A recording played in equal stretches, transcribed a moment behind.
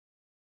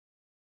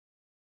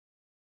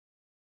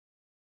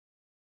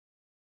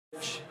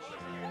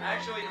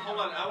Actually, hold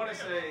on. I want to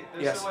say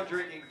there's someone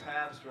drinking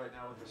Pabst right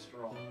now with a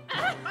straw.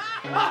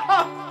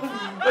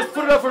 Let's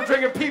put it up for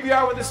drinking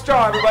PBR with a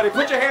straw, everybody.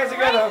 Put your hands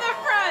together.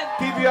 Right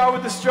in the front. PBR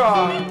with the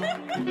straw.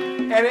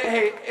 And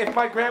hey, if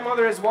my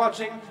grandmother is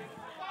watching,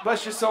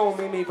 bless your soul,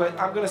 Mimi, but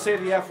I'm going to say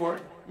the F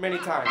word many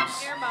times.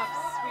 Earmuffs.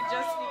 We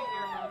just need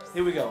earmuffs.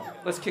 Here we go.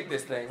 Let's kick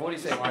this thing. What do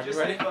you say, Mark? You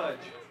ready? Fudge.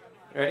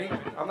 Ready?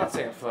 I'm not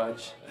saying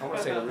fudge. I want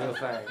to say the real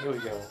thing. Here we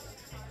go.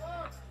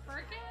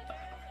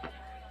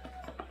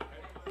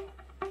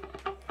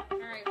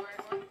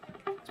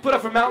 Let's put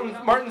up for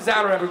Martin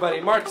Zauner, everybody.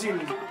 Martin.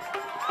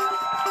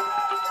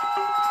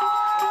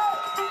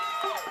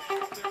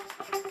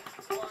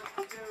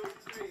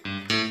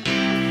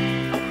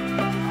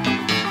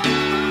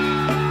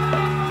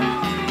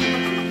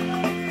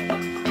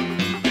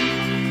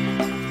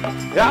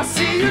 I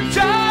see you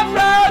drive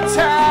around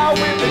town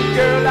with the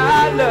girl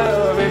I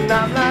love, and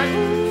I'm like,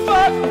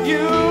 fuck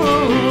you.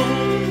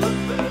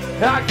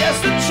 I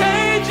guess the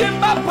change in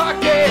my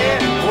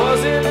pocket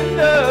wasn't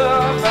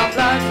enough. I'm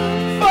like,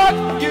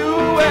 fuck you,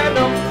 and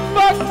the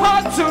fuck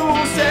part two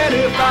said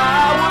if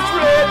I was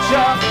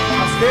richer,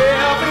 I'd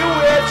still be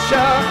with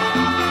ya.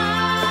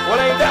 Well,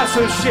 ain't that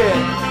some shit?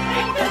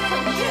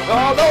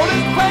 Although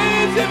there's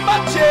pains in my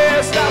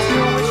chest, I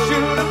still wish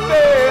you the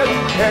best.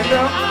 And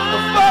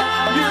fuck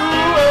you.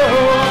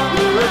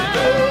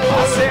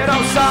 I said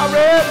I'm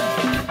sorry,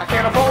 I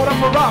can't afford a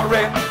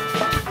Ferrari,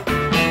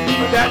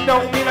 but that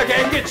don't mean I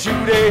can't get you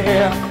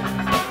there.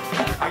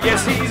 I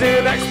guess he's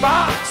in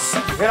Xbox,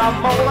 and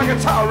I'm more like a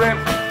Atari.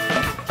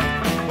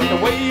 But the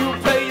way you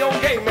play your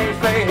game ain't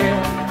fair.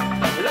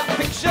 I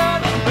picture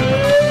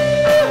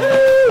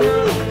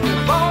you,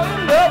 fall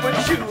in love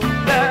with you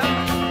now.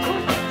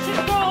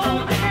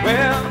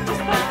 Well,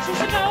 just what you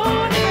should know.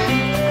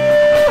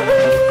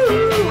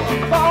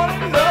 I'm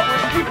falling in love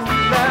with you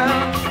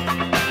now.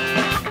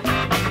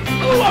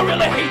 Oh, I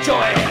really hate your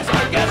ass.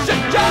 I guess you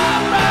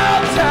drive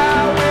around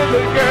town with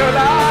the girl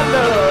I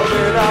love,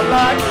 and I'm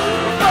like,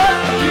 fuck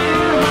you.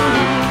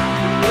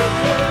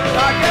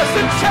 I guess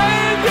the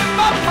change in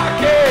my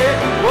pocket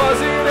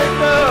wasn't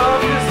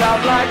enough, 'cause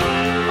I'm like,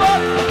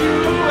 fuck you,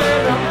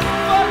 and I'm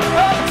fuck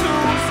her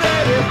too.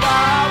 Said if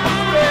I was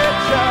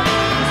richer,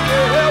 I'd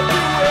still be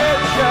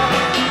with ya.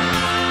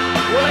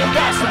 Well, ain't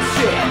that some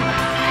shit?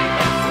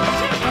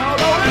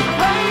 Although there's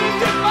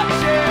pains in my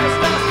chest,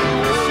 I still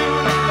wish you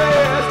the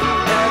best.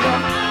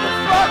 And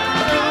fuck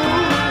you.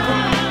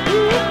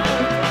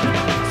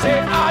 Say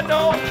I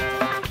know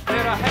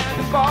that I had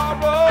to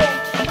borrow,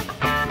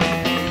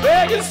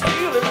 begging,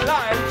 stealing,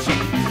 lying,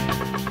 cheating,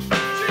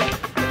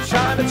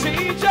 trying to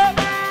teach ya,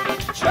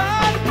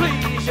 trying to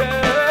please ya.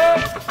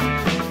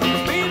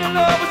 Being in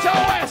love with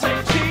your ass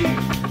ain't cheap.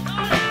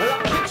 But I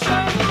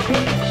picture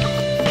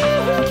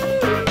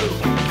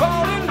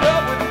fall in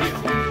love with you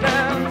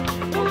now.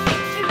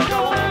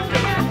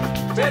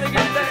 Better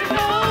get that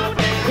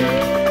loaded.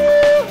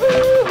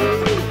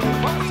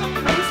 Want some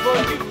news for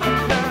you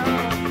now.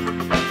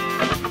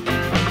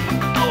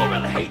 Oh, I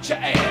really hate your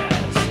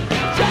ass.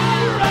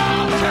 Drive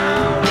around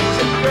town with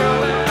your girl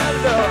and I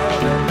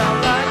love, and I'm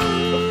like,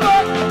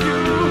 fuck you.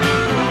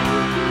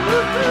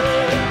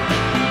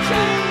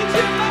 Change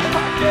in my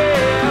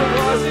pocket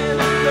wasn't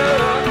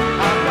enough.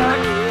 I'm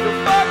like,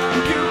 fuck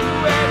you,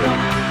 and the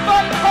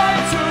fuck her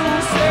too.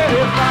 Said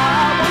if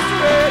I was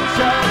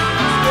richer,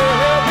 I'd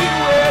still be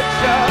with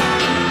ya.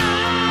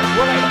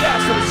 Well, ain't that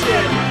some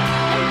shit?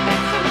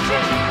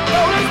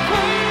 Though there's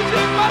pains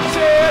in my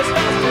chest,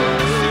 I still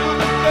wish you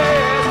the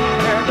best.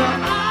 And the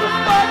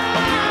fuck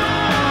you.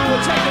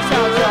 Well, check this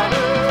out, y'all.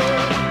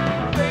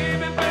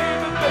 Baby,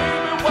 baby,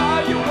 baby, why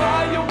you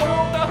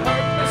wanna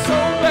hurt me so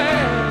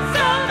bad?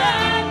 So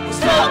bad,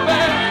 so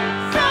bad,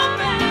 so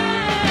bad.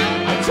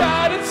 I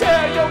tried to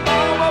tell your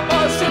mama,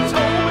 but she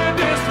told me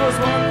this was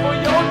one for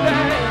your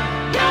dad.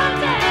 Your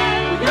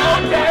dad, your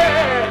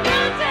dad,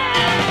 your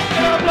dad.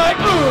 And I'm like,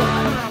 ooh.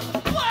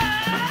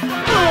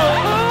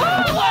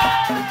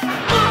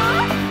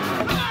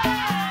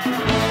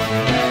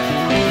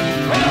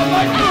 And I'm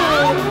like, ooh.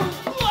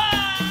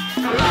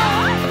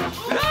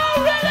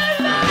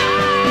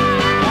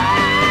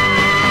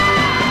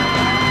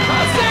 I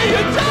say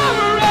you drive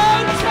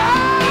around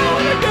town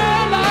with a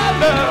girl I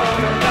love,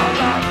 and I'm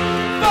like,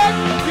 fuck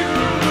you.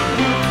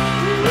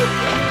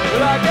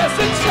 Well, I guess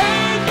the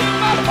change in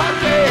my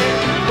pocket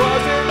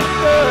wasn't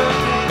enough.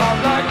 I'm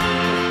like,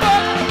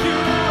 fuck you,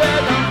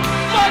 and I'm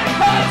fuck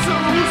her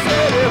too.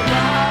 Said if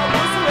I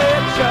was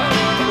richer,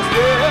 I'd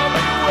still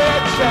be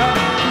with ya.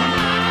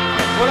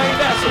 Well, ain't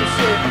that some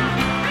shit?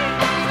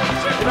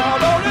 And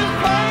although there's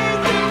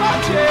pains in my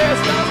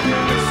chest, I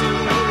still wish you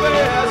the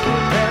best.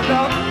 And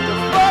the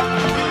fuck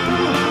you.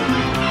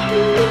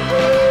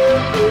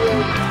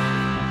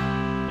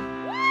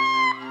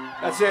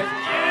 That's it.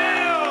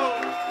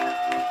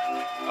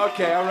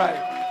 Okay, all right.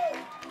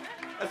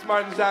 That's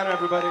Martin Zauner,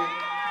 everybody.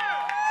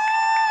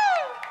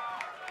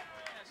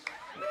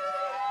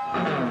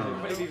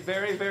 Everybody be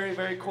very, very,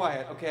 very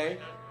quiet, okay?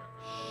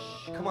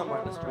 Shh. Come on,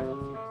 Martin, let's try it.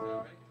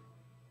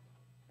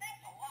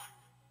 Thanks a lot.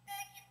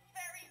 Thank you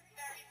very,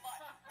 very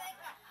much.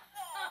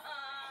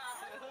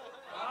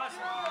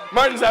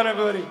 Martin's out,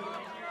 everybody.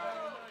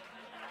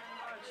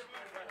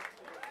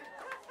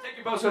 Take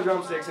your Boso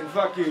drumsticks and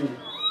fuck you.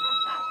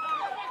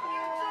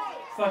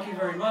 Fuck you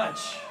very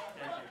much.